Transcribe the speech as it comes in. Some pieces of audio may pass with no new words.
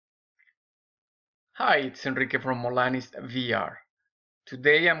Hi, it's Enrique from Molanis VR.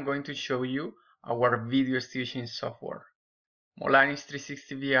 Today I'm going to show you our video stitching software, Molanis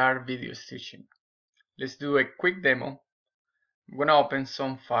 360 VR video stitching. Let's do a quick demo. I'm gonna open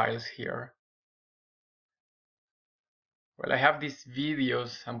some files here. Well, I have these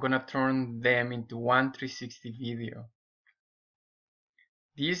videos. I'm gonna turn them into one 360 video.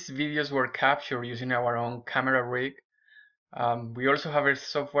 These videos were captured using our own camera rig. We also have a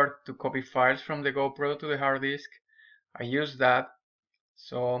software to copy files from the GoPro to the hard disk. I use that,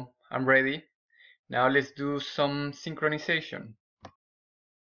 so I'm ready. Now let's do some synchronization.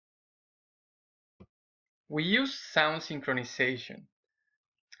 We use sound synchronization.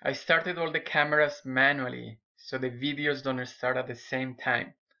 I started all the cameras manually, so the videos don't start at the same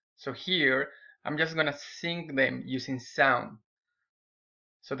time. So here, I'm just gonna sync them using sound.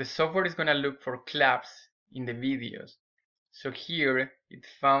 So the software is gonna look for claps in the videos. So here, it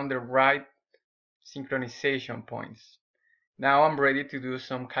found the right synchronization points. Now I'm ready to do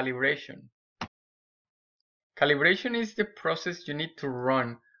some calibration. Calibration is the process you need to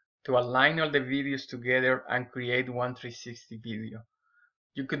run to align all the videos together and create one 360 video.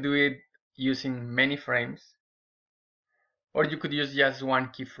 You could do it using many frames, or you could use just one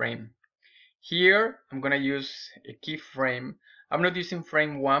keyframe. Here, I'm gonna use a keyframe. I'm not using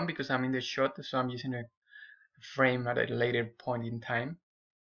frame 1 because I'm in the shot, so I'm using a frame at a later point in time.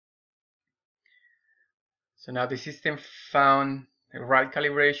 So now the system found the right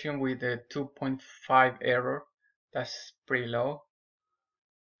calibration with a 2.5 error. That's pretty low.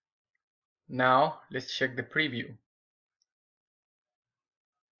 Now let's check the preview.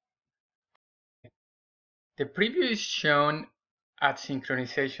 The preview is shown at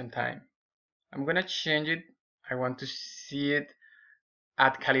synchronization time. I'm gonna change it. I want to see it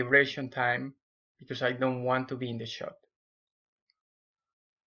at calibration time because I don't want to be in the shot.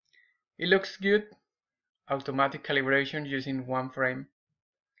 It looks good. Automatic calibration using one frame.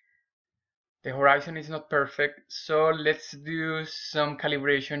 The horizon is not perfect, so let's do some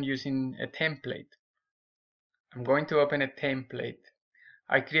calibration using a template. I'm going to open a template.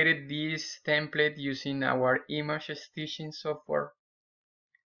 I created this template using our image stitching software.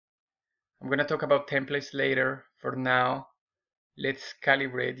 I'm going to talk about templates later. For now, let's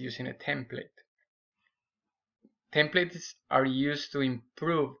calibrate using a template. Templates are used to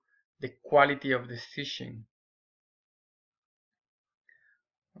improve the quality of the stitching.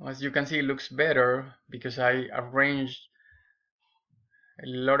 As you can see, it looks better because I arranged a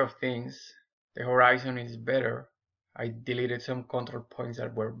lot of things. The horizon is better. I deleted some control points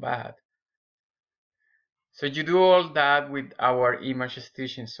that were bad. So you do all that with our image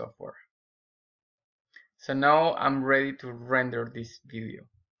stitching software. So now I'm ready to render this video.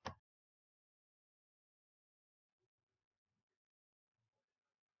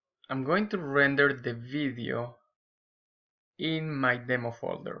 I'm going to render the video in my demo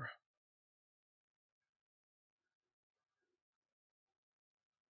folder.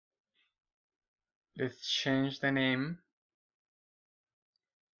 Let's change the name.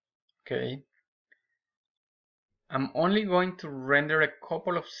 Okay. I'm only going to render a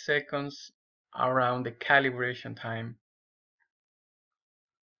couple of seconds around the calibration time.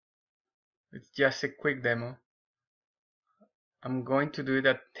 It's just a quick demo. I'm going to do it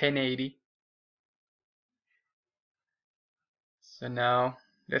at 1080. So now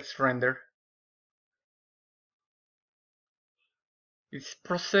let's render. It's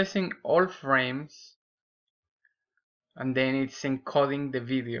processing all frames and then it's encoding the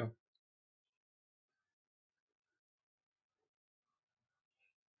video.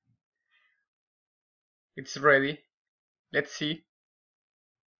 It's ready. Let's see.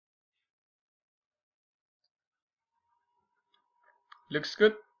 Looks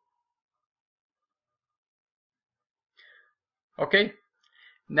good. Okay,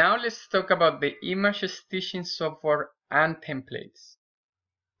 now let's talk about the image stitching software and templates.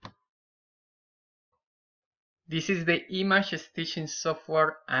 This is the image stitching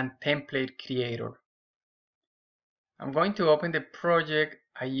software and template creator. I'm going to open the project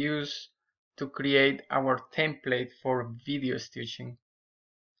I use to create our template for video stitching.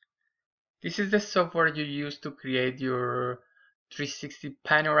 This is the software you use to create your 360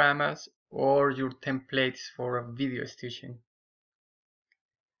 panoramas or your templates for video stitching.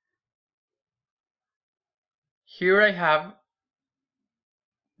 Here I have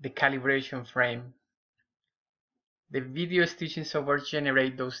the calibration frame. The video stitching software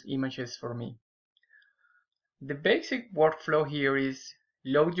generates those images for me. The basic workflow here is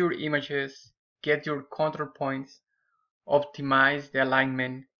load your images, get your control points, optimize the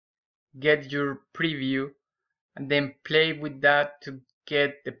alignment, get your preview, and then play with that to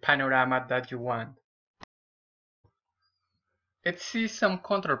get the panorama that you want. Let's see some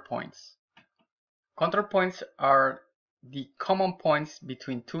control points. Control points are the common points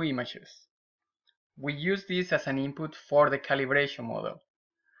between two images. We use this as an input for the calibration model.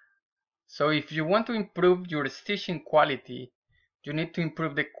 So if you want to improve your stitching quality, you need to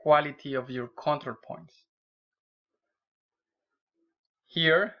improve the quality of your control points.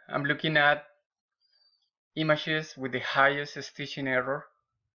 Here I'm looking at images with the highest stitching error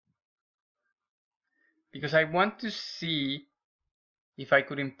because I want to see if I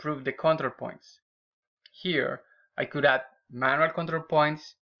could improve the control points. Here I could add manual control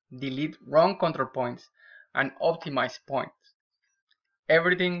points, delete wrong control points, and optimize points.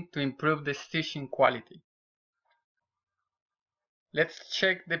 Everything to improve the stitching quality. Let's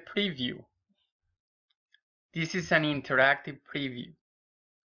check the preview. This is an interactive preview,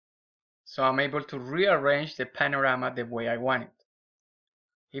 so I'm able to rearrange the panorama the way I want it.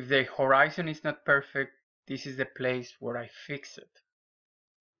 If the horizon is not perfect, this is the place where I fix it.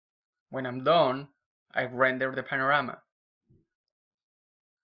 When I'm done, I render the panorama.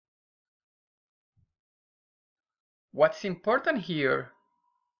 What's important here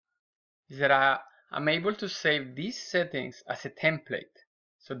is that I'm able to save these settings as a template.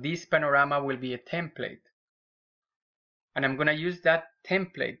 So this panorama will be a template. And I'm going to use that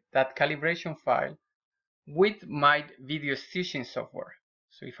template, that calibration file, with my video stitching software.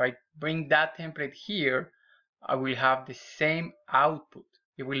 So if I bring that template here, I will have the same output.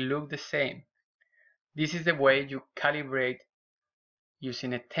 It will look the same. This is the way you calibrate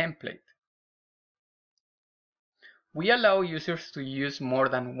using a template. We allow users to use more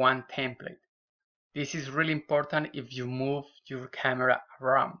than one template. This is really important if you move your camera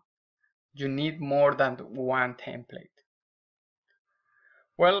around. You need more than one template.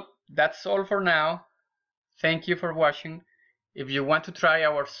 Well, that's all for now. Thank you for watching. If you want to try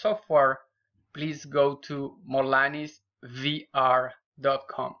our software, please go to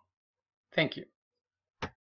molanisvr.com. Thank you.